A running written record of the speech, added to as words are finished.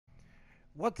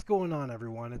What's going on,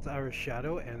 everyone? It's Irish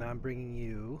Shadow, and I'm bringing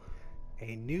you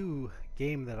a new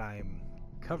game that I'm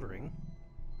covering.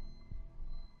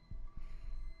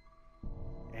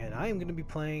 And I am going to be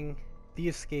playing The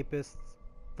Escapists,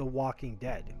 The Walking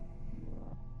Dead.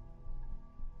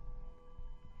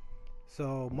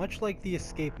 So, much like The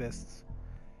Escapists,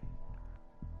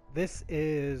 this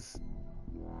is...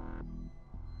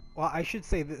 Well, I should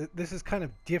say this is kind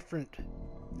of different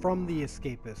from The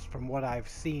Escapists, from what I've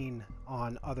seen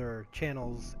on other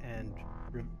channels and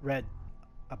read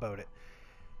about it.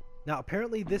 Now,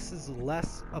 apparently this is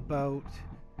less about...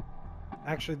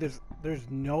 Actually, there's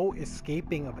no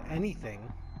escaping of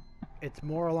anything. It's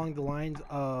more along the lines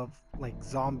of, like,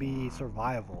 zombie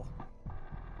survival.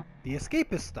 The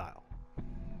Escapist style.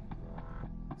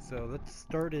 So let's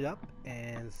start it up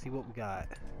and see what we got.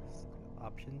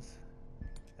 Options.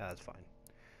 That's fine.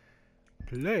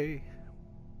 Play.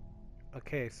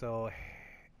 Okay, so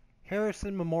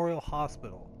Harrison Memorial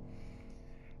Hospital.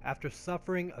 After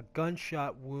suffering a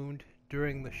gunshot wound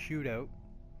during the shootout,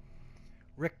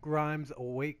 Rick Grimes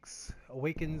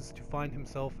awakens to find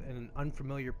himself in an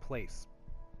unfamiliar place.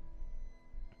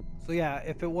 So yeah,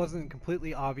 if it wasn't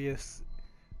completely obvious,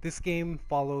 this game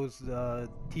follows the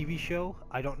TV show.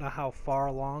 I don't know how far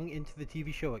along into the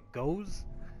TV show it goes,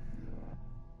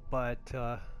 but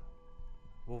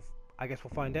I guess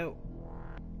we'll find out.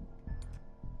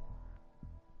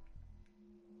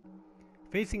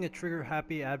 Facing a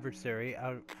trigger-happy adversary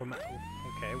out from...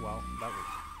 Okay, well, that was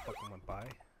fucking went by.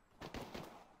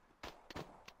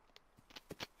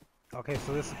 Okay,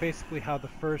 so this is basically how the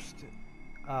first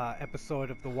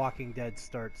episode of The Walking Dead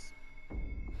starts.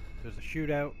 There's a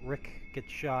shootout, Rick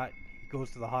gets shot, he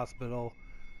goes to the hospital,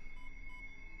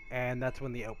 and that's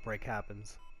when the outbreak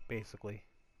happens, basically.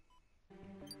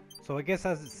 So I guess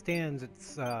as it stands,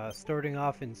 it's starting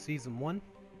off in Season 1.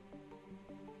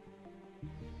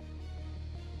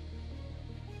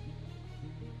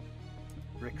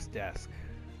 Rick's desk.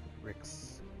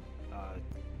 Rick's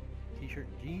t-shirt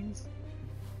and jeans.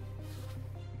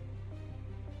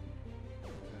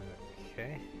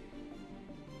 Okay.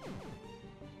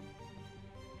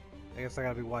 I guess I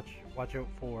gotta be watch out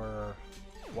for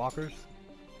walkers.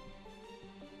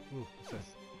 Ooh, what's this?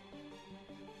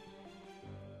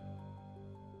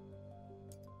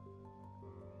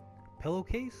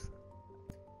 Pillowcase?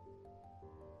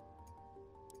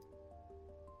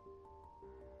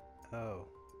 Oh.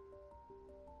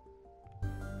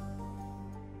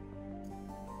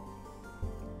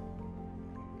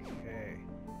 Okay.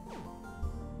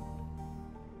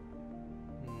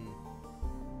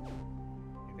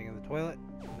 Anything in the toilet?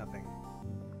 Nothing.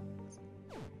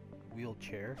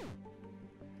 Wheelchair.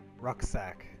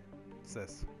 Rucksack. What's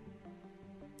this?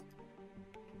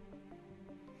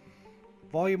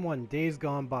 Volume 1, Days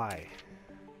Gone By.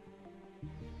 You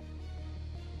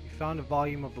found a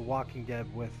volume of The Walking Dead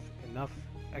with enough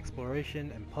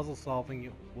exploration and puzzle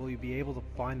solving will you be able to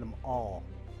find them all.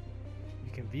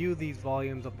 You can view these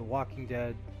volumes of The Walking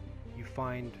Dead you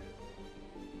find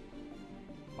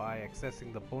by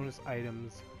accessing the bonus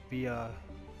items via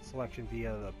selection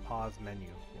via the pause menu.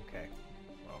 Okay.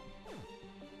 Well.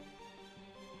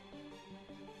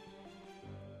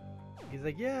 He's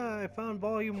like, yeah, I found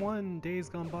volume 1, Days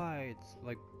Gone By. It's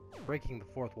like breaking the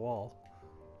fourth wall.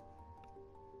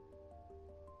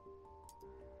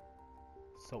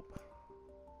 Soap.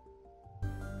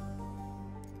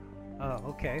 Oh,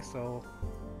 okay, so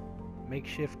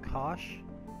makeshift kosh.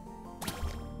 Is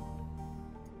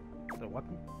it a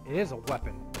weapon? It is a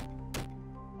weapon.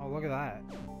 Oh, look at that.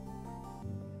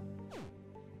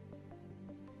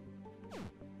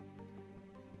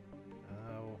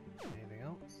 Oh, anything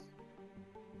else?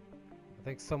 I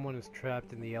think someone is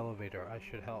trapped in the elevator. I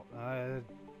should help. I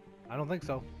don't think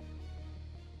so.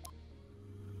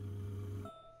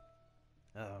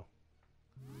 Uh-oh.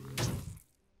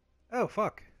 Oh,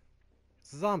 fuck.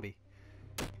 It's a zombie.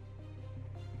 It's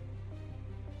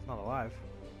not alive.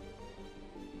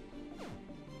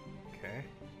 Okay.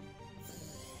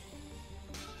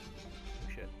 Oh,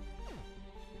 shit.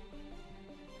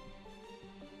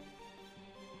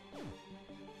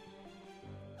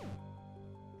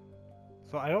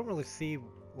 So I don't really see,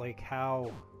 like,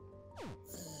 how...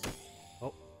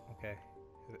 Oh, okay.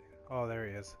 Oh, there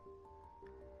he is.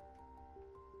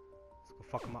 Let's go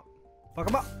fuck him up. Fuck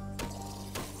him up!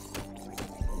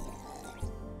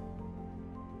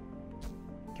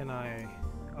 Can I...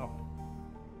 Oh.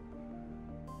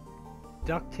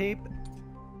 Duct tape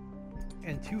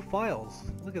and 2 files.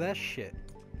 Look at that shit.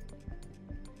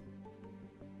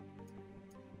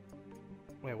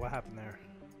 Wait, what happened there?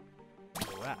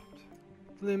 Wrapped.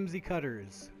 Flimsy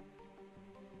cutters.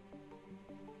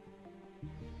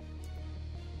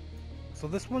 So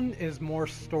this one is more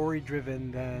story-driven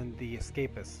than the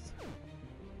Escapists,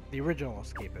 the original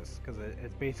Escapists, because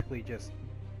it's basically just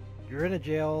you're in a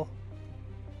jail,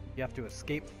 you have to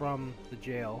escape from the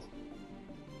jail,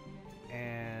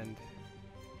 and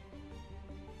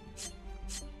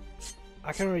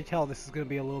I can already tell this is going to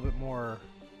be a little bit more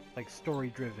like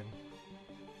story-driven.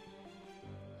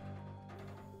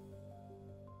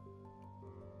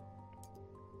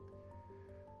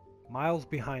 Miles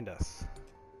behind us.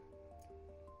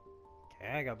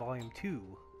 Okay, I got volume 2.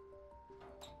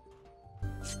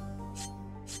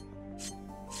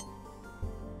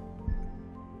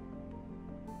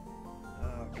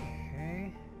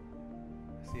 Okay.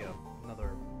 I see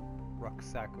another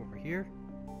rucksack over here.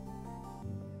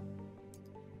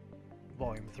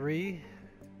 Volume 3.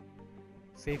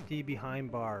 Safety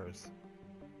behind bars.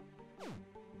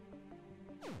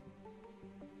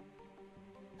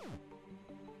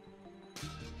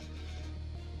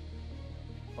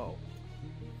 Oh.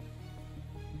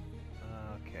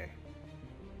 Okay.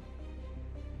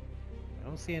 I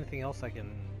don't see anything else I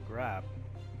can grab.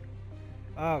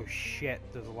 Oh shit,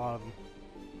 there's a lot of them.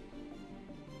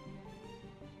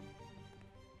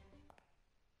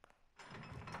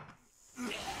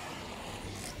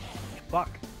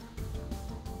 Fuck.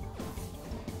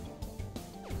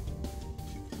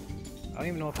 I don't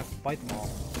even know if I can fight them all.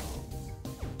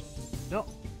 No.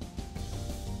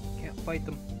 Can't fight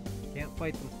them. Can't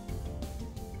fight them.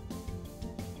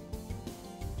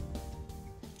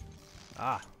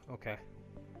 Ah, okay.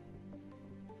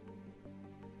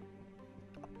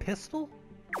 A pistol?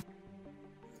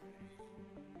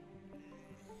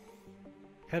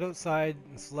 Head outside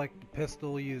and select the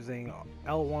pistol using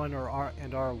L1 or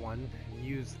R1 and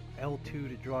use L2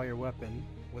 to draw your weapon.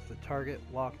 With the target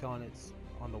locked on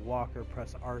the walker,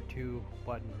 press R2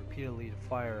 button repeatedly to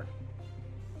fire.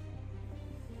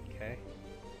 Okay.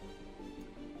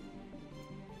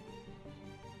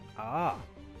 Ah!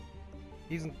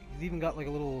 He's even got like a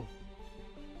little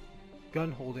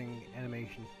gun holding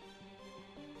animation.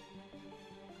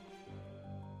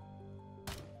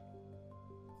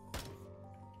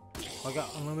 I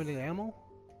got unlimited ammo?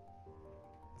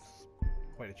 That's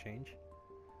quite a change.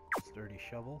 Sturdy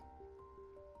shovel.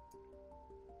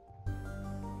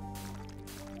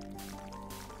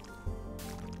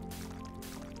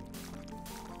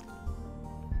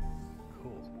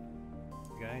 Cool.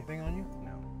 You got anything on you?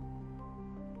 No.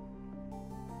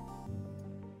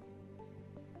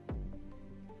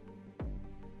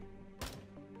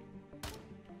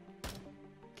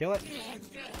 Kill it.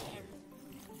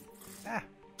 Ah,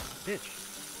 bitch.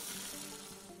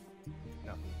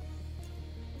 No.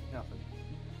 Nothing.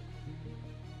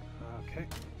 Okay.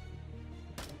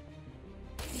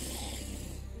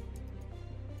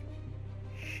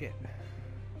 Shit.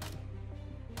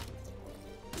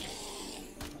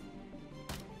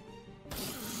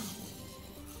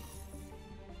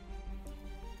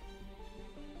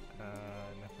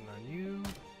 Nothing on you.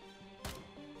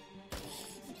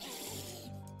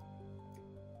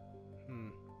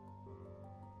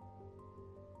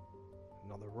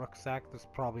 Another rucksack. There's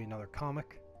probably another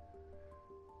comic.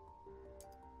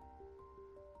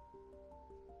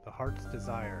 The Heart's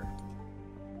Desire.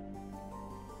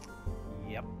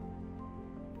 Yep.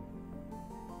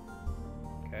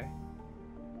 Okay.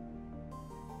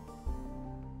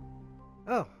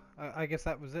 Oh, I guess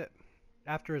that was it.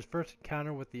 After his first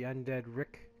encounter with the undead,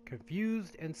 Rick,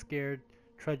 confused and scared,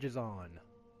 trudges on.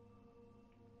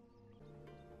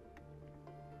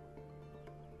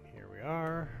 Here we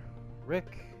are.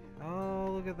 Rick. Oh,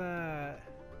 look at that.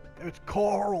 It's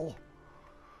Carl!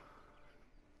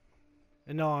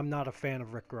 And no, I'm not a fan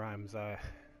of Rick Grimes. I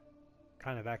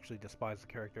kind of actually despise the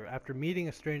character. After meeting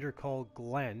a stranger called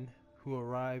Glenn, who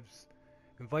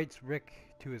invites Rick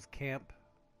to his camp.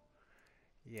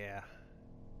 Yeah.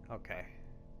 Okay.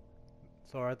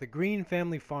 So we're at the Greene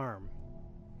family farm.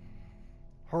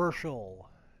 Hursel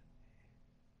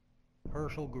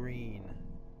Greene.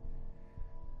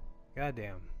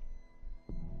 Goddamn.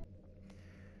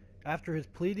 After his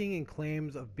pleading and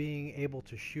claims of being able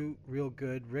to shoot real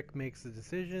good, Rick makes the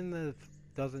decision that it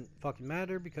doesn't fucking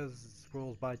matter because it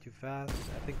rolls by too fast.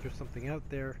 I think there's something out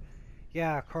there.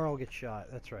 Yeah, Carl gets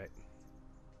shot. That's right.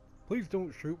 Please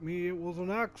don't shoot me. It was an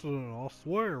accident. I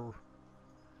swear.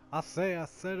 I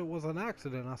said it was an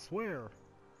accident. I swear.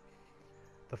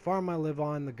 The farm I live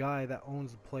on, the guy that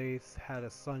owns the place had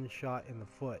a son shot in the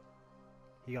foot.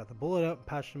 He got the bullet up and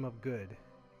patched him up good.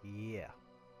 Yeah.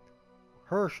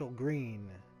 Hursel Greene,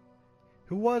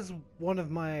 who was one of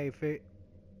my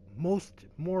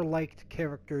more liked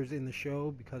characters in the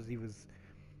show because he was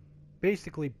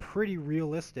basically pretty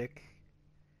realistic.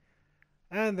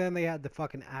 And then they had to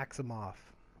fucking axe him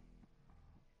off.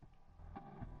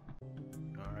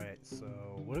 Alright, so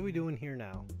what are we doing here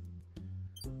now?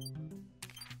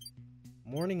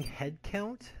 Morning head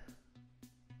count?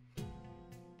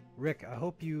 Rick, I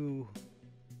hope you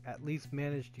at least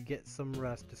managed to get some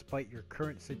rest despite your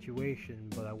current situation,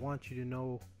 but I want you to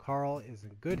know Carl is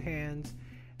in good hands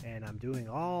and I'm doing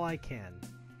all I can.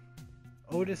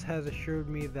 Otis has assured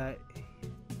me that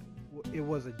it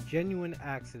was a genuine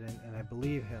accident and I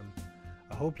believe him.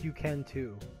 I hope you can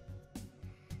too.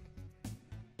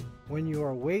 When you are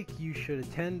awake, you should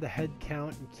attend the head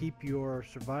count and keep your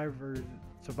survivor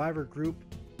group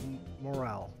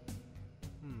morale.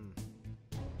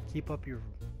 Keep up your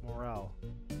morale.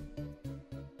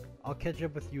 I'll catch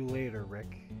up with you later,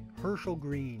 Rick. Hursel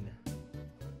Greene.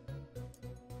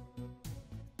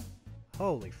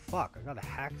 Holy fuck, I got a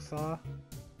hacksaw.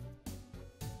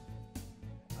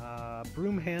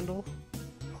 Broom handle.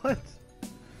 What?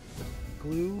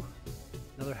 Glue.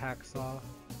 Another hacksaw.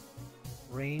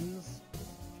 Reins.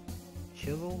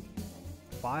 Chisel.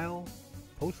 File.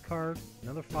 Postcard.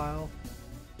 Another file.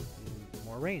 And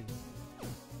more reins.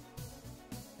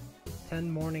 10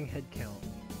 morning head count.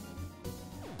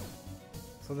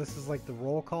 So this is like the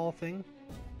roll call thing?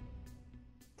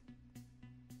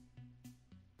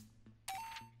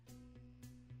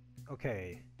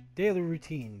 Okay. Daily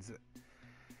routines.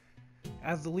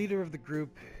 As the leader of the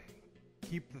group,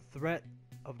 keep the threat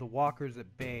of the walkers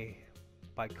at bay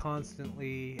by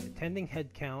constantly attending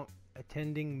head count,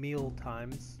 attending meal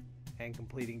times, and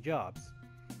completing jobs.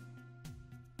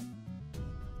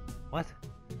 What?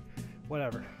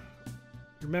 Whatever.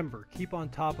 Remember, keep on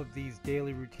top of these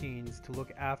daily routines to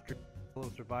look after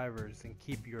fellow survivors and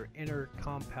keep your inner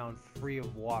compound free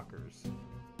of walkers.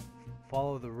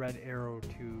 Follow the red arrow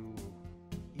to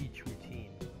each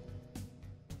routine.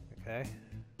 Okay.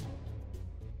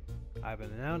 I have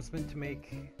an announcement to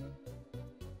make.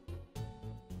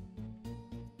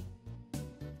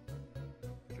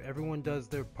 If everyone does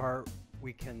their part,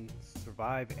 we can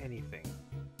survive anything.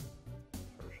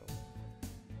 Hursel.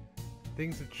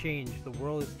 Things have changed, the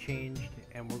world has changed,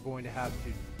 and we're going to have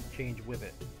to change with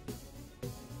it.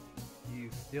 Do you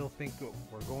still think that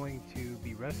we're going to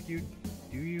be rescued?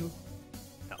 Do you?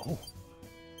 No.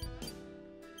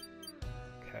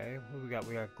 Okay, what do we got?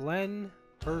 We got Glenn,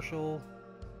 Hursel,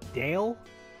 Dale,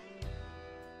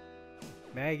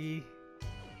 Maggie,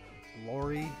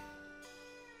 Lori,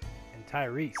 and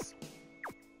Tyrese.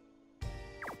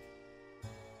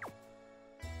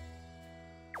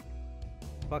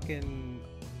 Fucking...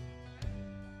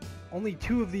 Only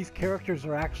 2 of these characters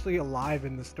are actually alive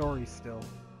in the story still.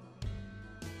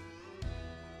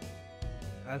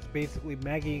 That's basically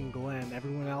Maggie and Glenn.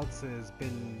 Everyone else has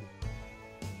been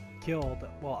killed,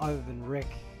 well, other than Rick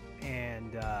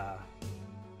and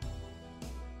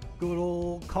good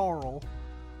old Carl.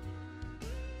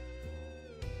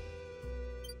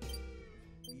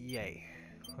 Yay.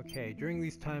 Okay, during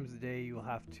these times of the day, you'll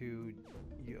have to...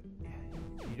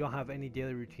 You don't have any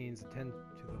daily routines, attend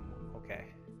to them. Okay,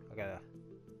 I gotta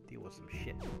deal with some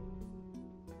shit.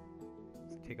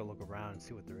 Let's take a look around and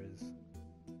see what there is.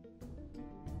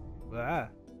 Ah.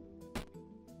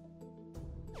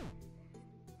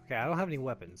 Okay, I don't have any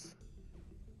weapons,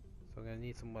 so I'm gonna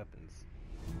need some weapons.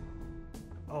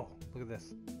 Oh, look at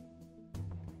this.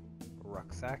 A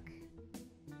rucksack.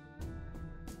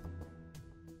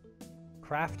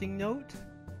 Crafting note?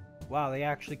 Wow, they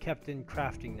actually kept in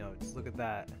crafting notes. Look at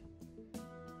that.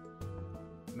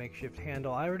 Makeshift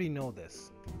handle. I already know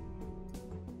this.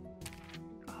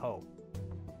 Oh.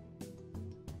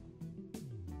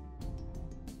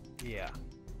 Yeah,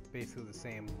 basically the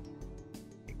same.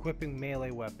 Equipping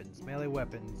melee weapons. Melee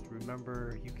weapons,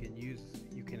 remember you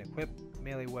can equip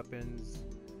melee weapons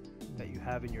that you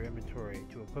have in your inventory.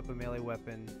 To equip a melee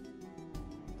weapon,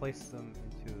 place them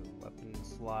into the weapon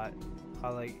slot.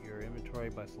 Highlight your inventory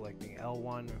by selecting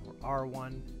L1 or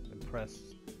R1 and press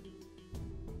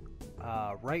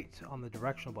right on the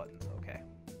directional buttons. Okay.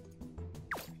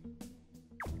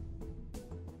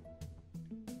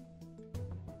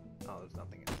 Oh, there's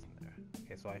nothing else in there.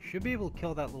 Okay, so I should be able to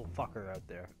kill that little fucker out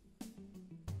there.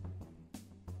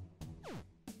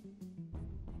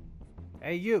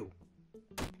 Hey, you!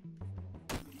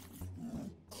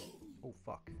 Oh,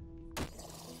 fuck.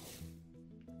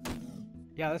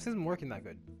 Yeah, this isn't working that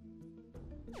good.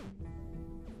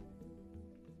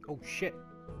 Oh, shit.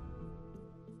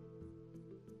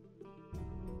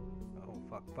 Oh,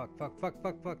 fuck.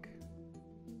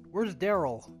 Where's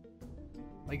Daryl?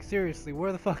 Like, seriously,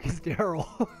 where the fuck is Daryl?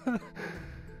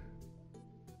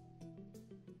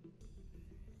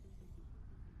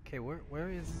 Okay, where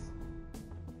is...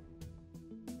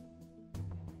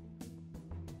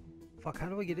 Fuck, how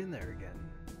do I get in there again?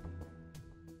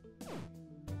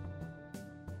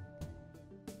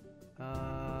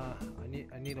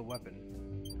 I need a weapon.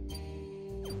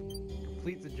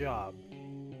 Complete the job.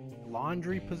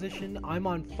 Laundry position? I'm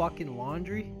on fucking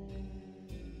laundry?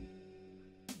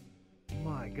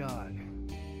 My god.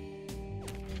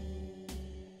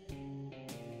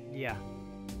 Yeah.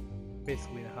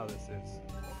 Basically how this is.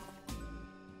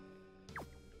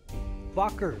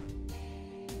 Fucker!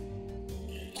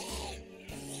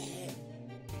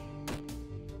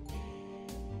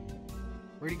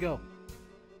 Where'd he go?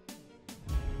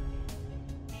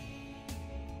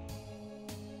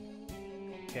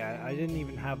 Okay, I didn't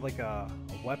even have like a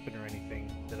weapon or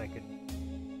anything that I could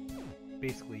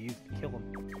basically use to kill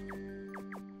him.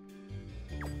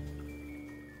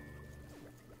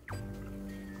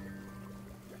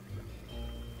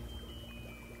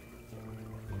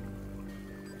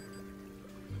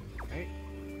 Okay.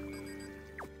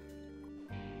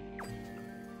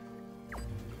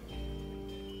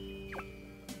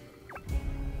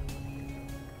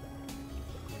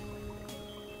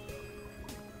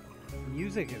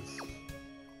 Music is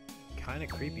kind of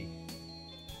creepy,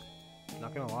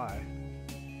 not gonna lie.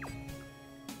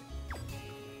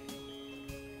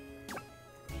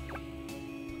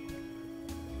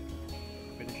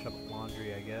 Finish up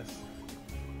laundry, I guess.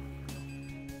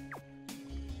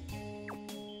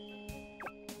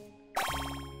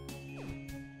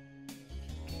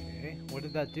 Okay, what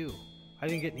did that do? I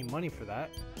didn't get any money for that.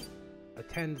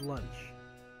 Attend lunch.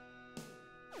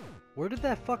 Where did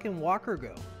that fucking walker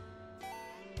go?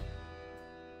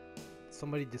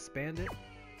 Somebody disband it?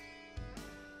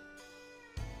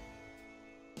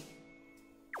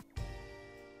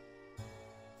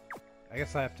 I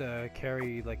guess I have to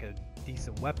carry like a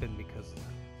decent weapon because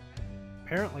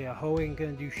apparently a hoe ain't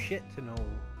gonna do shit to no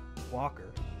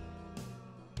walker.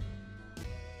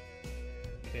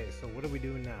 Okay, so what are we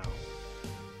doing now?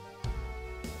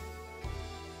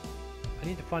 I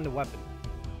need to find a weapon.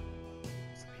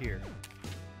 It's up here.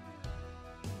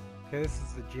 Okay, this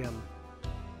is the gym.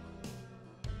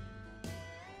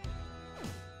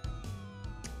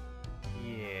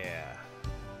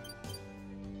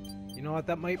 You know what,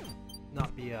 that might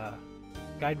not be a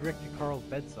guide Rick to Carl's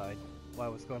bedside. Why,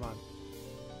 what's going on?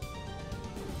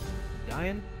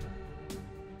 Dying?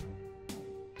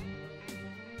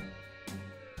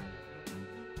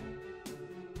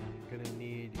 Gonna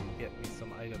need to get me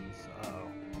some items.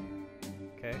 Uh-oh.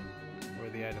 Okay, where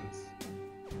are the items?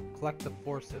 Collect the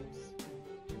forceps.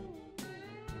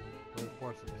 Where are the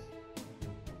forceps?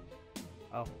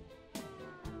 Oh.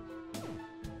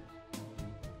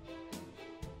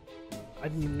 I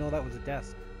didn't even know that was a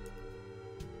desk.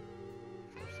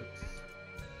 Forceps.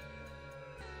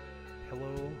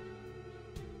 Pillow.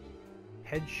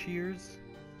 Head shears.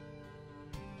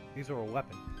 These are a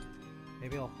weapon.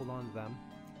 Maybe I'll hold on to them.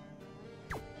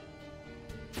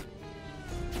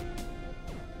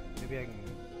 Maybe I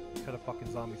can cut a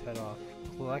fucking zombie's head off.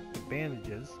 Collect the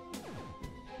bandages.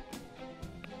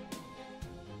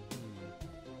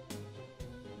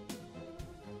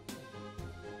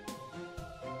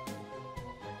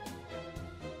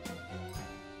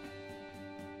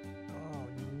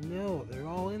 No, they're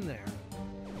all in there.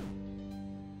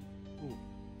 Ooh,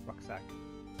 rucksack.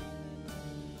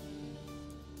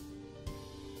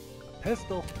 A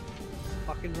pistol?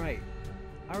 Fucking right.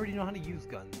 I already know how to use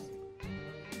guns.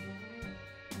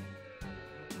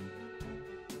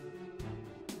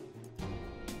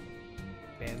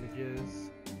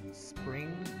 Bandages,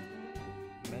 spring,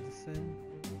 medicine,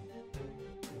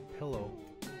 a pillow.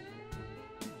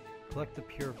 Collect the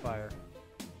purifier.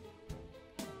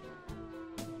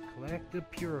 Collect the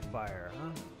purifier,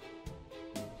 huh?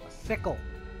 A sickle!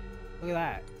 Look at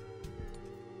that!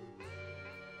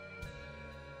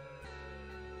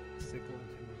 Sickle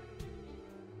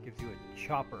gives you a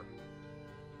chopper.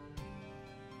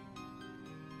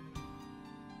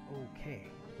 Okay,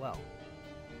 well.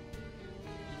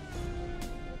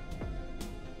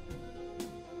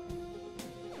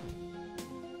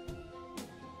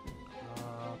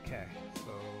 Okay,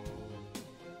 so...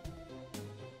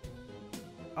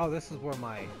 Oh, this is where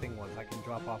my thing was. I can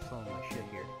drop off some of my shit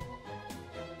here.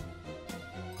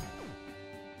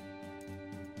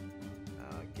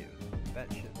 Give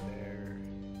that shit there.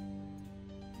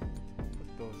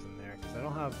 Put those in there, because I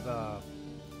don't have the... I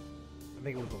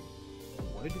think it was a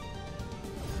wood?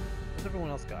 What's everyone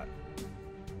else got?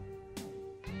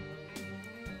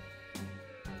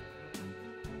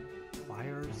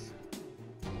 Pliers?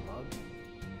 Mug?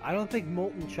 I don't think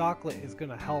molten chocolate is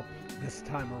gonna help this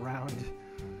time around.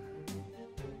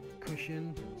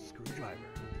 Cushion, screwdriver.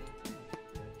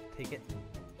 Take it.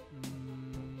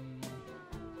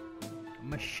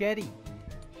 Machete.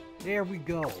 There we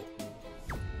go.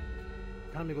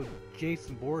 Time to go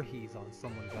Jason Voorhees on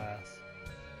someone's ass.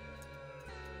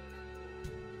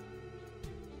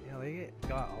 Yeah, they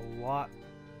got a lot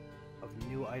of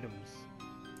new items.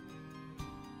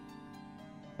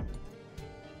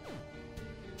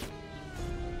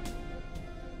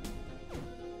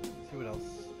 Let's see what else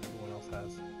everyone else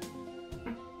has.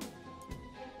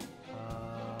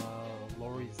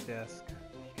 Lori's desk.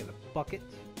 You get a bucket.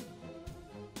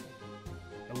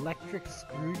 Electric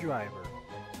screwdriver.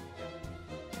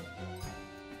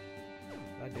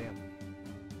 God damn.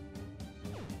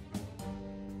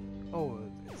 Oh,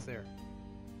 it's there.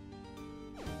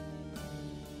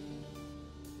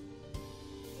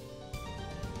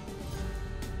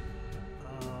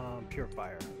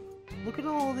 Purifier. Look at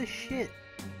all this shit.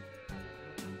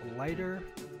 A lighter.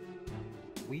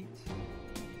 Wheat.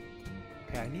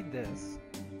 Okay, I need this.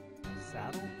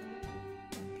 Saddle.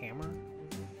 Hammer.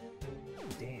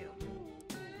 Damn.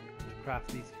 Craft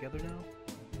these together now.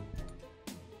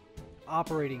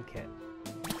 Operating kit.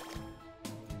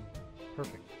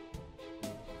 Perfect.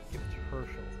 Give it to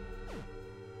Hursel.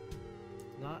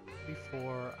 Not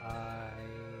before I...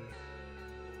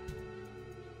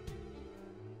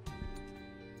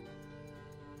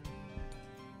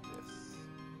 This.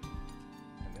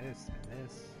 And this, and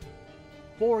this.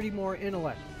 40 more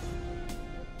intellect.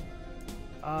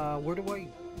 Where do I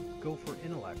go for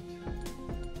intellect?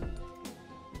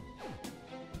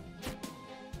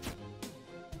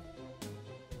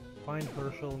 Find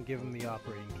Hursel and give him the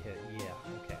operating kit. Yeah,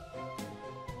 okay.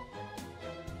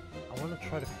 I want to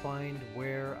try to find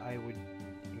where I would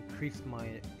increase my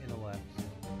intellect.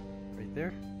 Right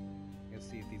there? Let's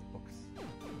see if these books.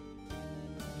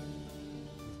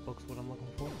 These books what I'm looking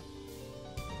for?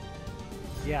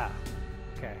 Yeah.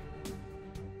 Okay.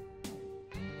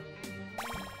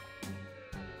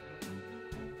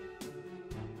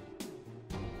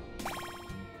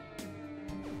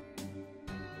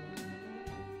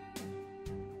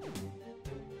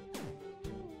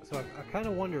 So I kind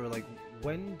of wonder, like,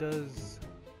 when does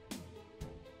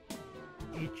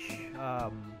each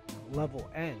level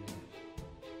end?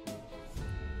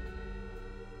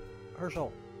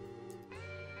 Hursel.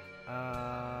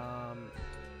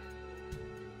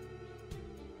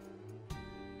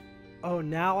 Oh,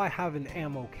 now I have an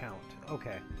ammo count.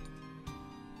 Okay.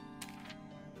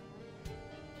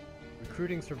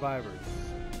 Recruiting survivors.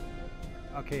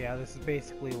 Okay, yeah, this is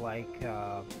basically like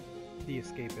the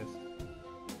Escapist.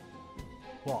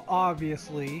 Well,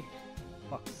 obviously,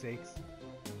 fuck's sakes.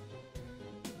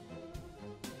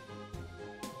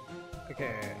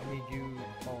 Okay, I need you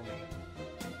to follow me.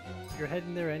 You're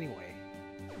heading there anyway.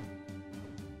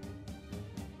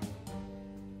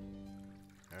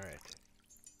 Alright.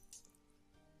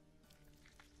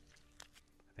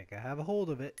 I think I have a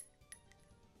hold of it.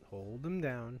 Hold them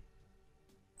down.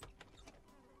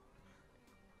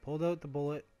 Pulled out the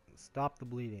bullet. Stop the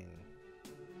bleeding.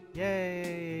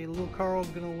 Yay! Little Carl's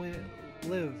gonna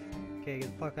live. Okay,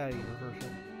 get the fuck out of here, Hursel.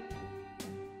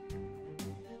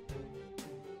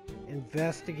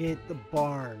 Investigate the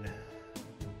barn.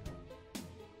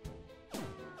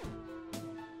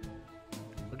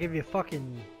 I'll give you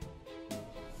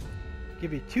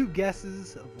give you 2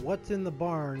 guesses of what's in the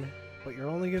barn, but you're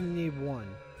only gonna need 1.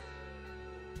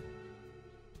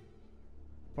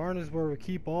 Barn is where we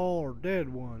keep all our dead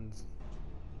ones.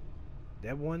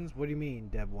 Dead ones? What do you mean,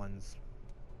 dead ones?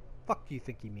 Fuck do you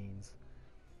think he means?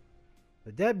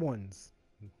 The dead ones.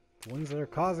 The ones that are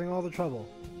causing all the trouble.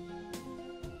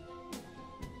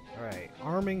 Alright,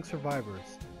 arming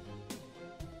survivors.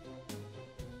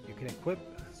 You can equip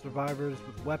survivors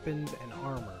with weapons and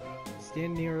armor.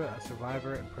 Stand near a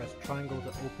survivor and press triangle to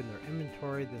open their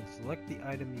inventory, then select the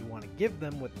item you want to give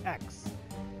them with X.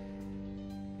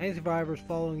 Any survivors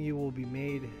following you will be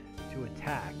made to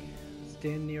attack.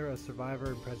 Stand near a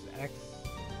survivor and press X,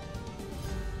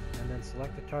 and then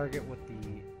select the target with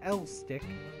the L stick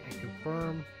and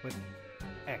confirm with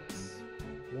X.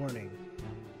 Warning.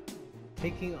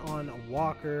 Taking on a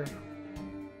walker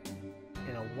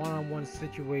in a one-on-one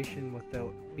situation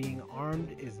without being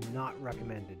armed is not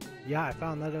recommended. Yeah, I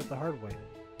found that out the hard way.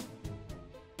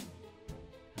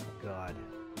 Oh god.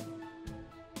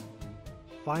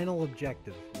 Final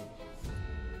objective.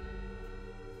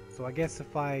 So I guess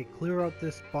if I clear out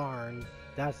this barn,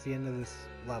 that's the end of this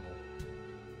level.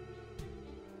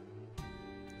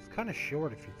 It's kind of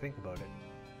short if you think about it.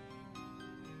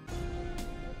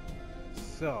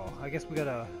 So, I guess we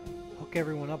gotta hook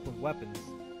everyone up with weapons.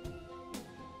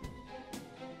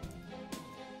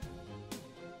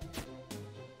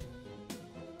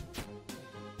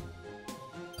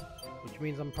 Which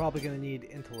means I'm probably gonna need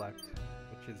intellect.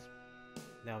 which is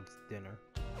now it's dinner.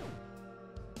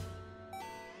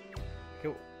 Okay,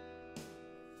 wait,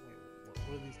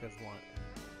 what do these guys want?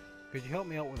 Could you help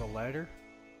me out with a lighter?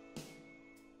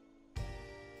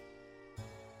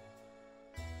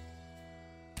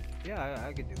 Yeah,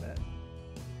 I could do that.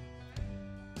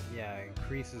 Yeah, it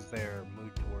increases their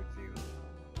mood towards you.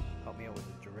 Help me out with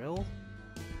a drill.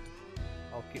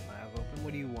 I'll keep my eyes open.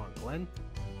 What do you want, Glenn?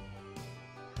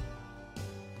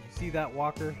 You see that,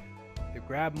 Walker? It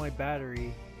grabbed my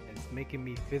battery and it's making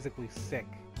me physically sick.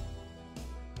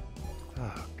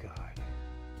 Oh, God.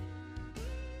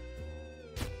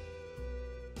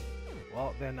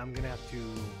 Well, then I'm gonna have to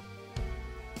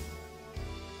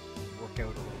work out a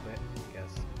little bit, I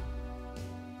guess.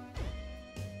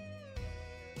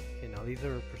 Okay, now these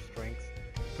are for strength.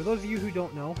 For those of you who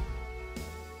don't know,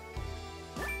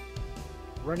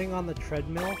 running on the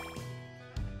treadmill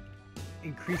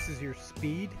increases your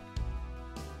speed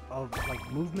of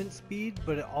like movement speed,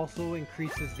 but it also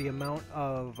increases the amount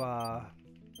of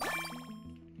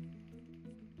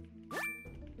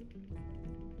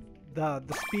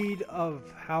the speed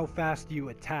of how fast you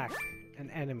attack an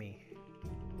enemy.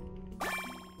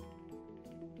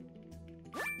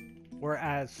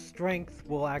 Whereas strength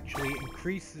will actually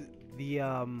increase the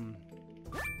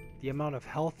amount of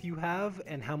health you have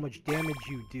and how much damage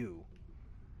you do.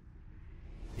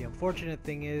 The unfortunate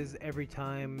thing is, every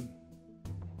time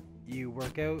you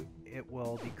work out, it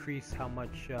will decrease how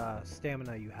much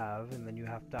stamina you have, and then you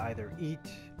have to either eat,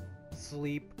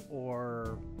 sleep,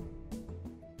 or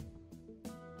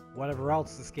whatever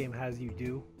else this game has you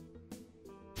do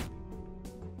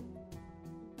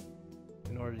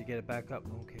in order to get it back up.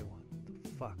 Okay, what the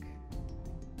fuck?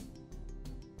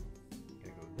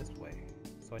 Gotta go this way.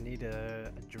 So I need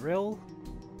a drill.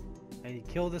 I need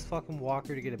to kill this fucking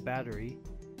walker to get a battery.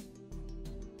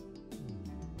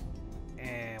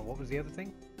 And what was the other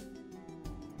thing?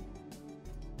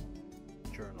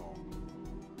 Journal.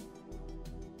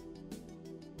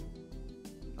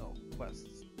 Oh,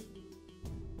 quests.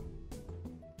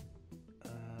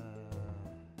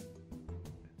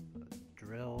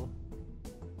 Drill.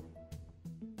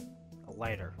 A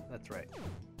lighter, that's right.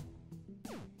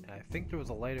 And I think there was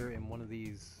a lighter in one of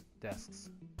these desks.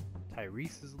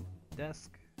 Tyrese's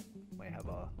desk might have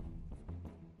a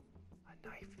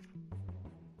knife.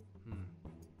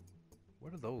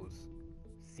 What are those?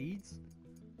 Seeds?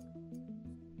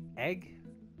 Egg?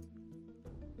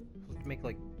 Supposed to make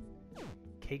like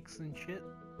cakes and shit?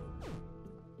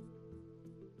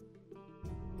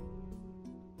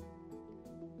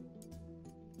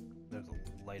 There's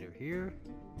a lighter here.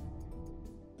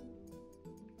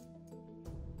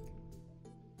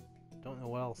 Don't know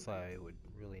what else I would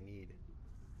really need.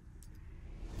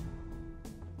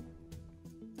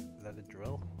 Is that a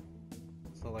drill?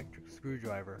 It's an electric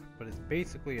screwdriver, but it's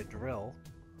basically a drill.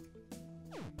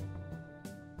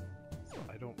 So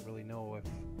I don't really know if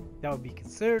that would be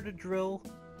considered a drill.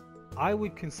 I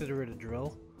would consider it a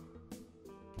drill.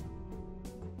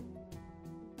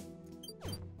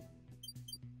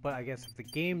 But I guess if the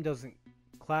game doesn't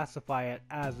classify it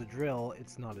as a drill,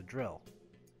 it's not a drill.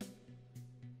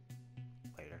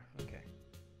 Later, okay.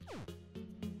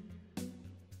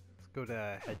 Let's go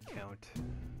to head count.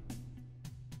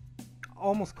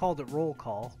 Almost called it roll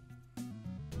call.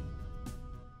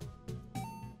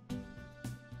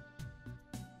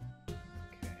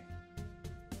 Okay.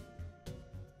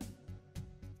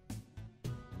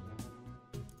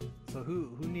 So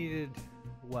who needed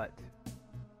what?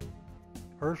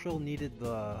 Hursel needed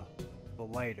the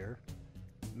lighter,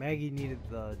 Maggie needed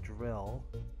the drill,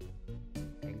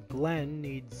 and Glenn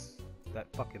needs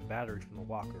that fucking battery from the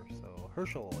walker. So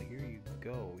Hursel, here you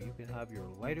go. You can have your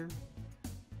lighter.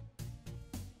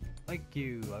 Thank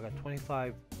you. I got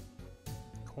 25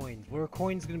 coins. What are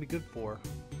coins gonna be good for?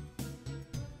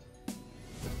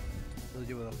 Really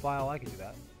do with a file? I can do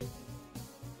that.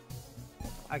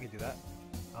 I can do that.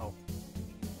 Oh.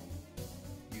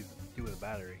 Do with a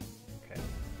battery. Okay.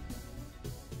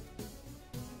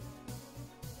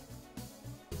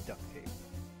 Duct tape.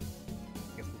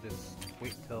 I guess we'll just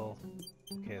wait until.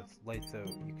 Okay, it's lights out.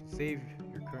 You can save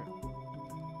your current.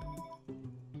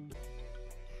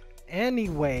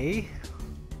 Anyway,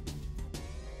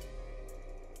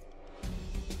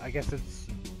 I guess it's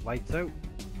lights out.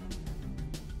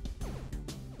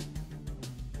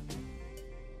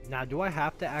 Now, do I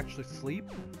have to actually sleep?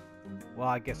 Well,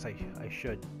 I guess I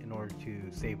should in order to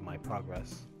save my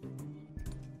progress.